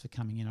much, guys, for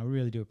coming in. I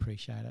really do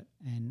appreciate it.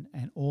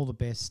 And all the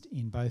best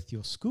in both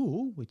your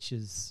school, which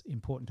is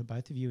important to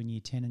both of you in Year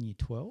 10 and Year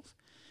 12,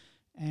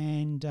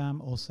 and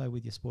also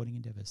with your sporting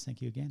endeavours.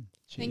 Thank you again.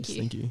 Thank you.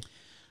 Thank you.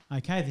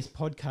 Okay, this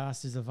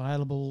podcast is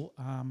available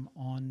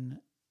on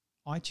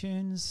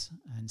iTunes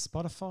and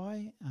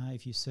Spotify.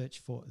 If you search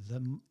for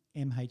the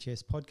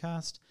MHS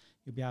podcast,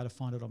 you'll be able to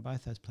find it on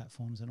both those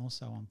platforms and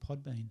also on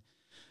Podbean.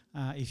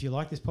 If you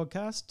like this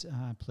podcast,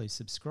 please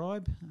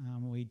subscribe.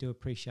 We do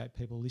appreciate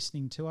people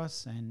listening to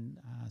us and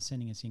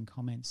sending us in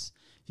comments.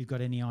 If you've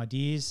got any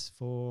ideas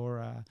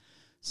for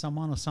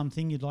someone or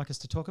something you'd like us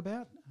to talk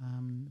about,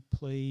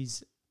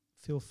 please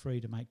feel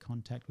free to make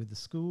contact with the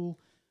school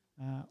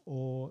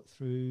or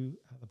through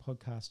the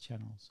podcast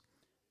channels.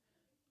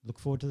 Look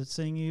forward to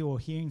seeing you or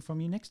hearing from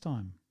you next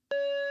time.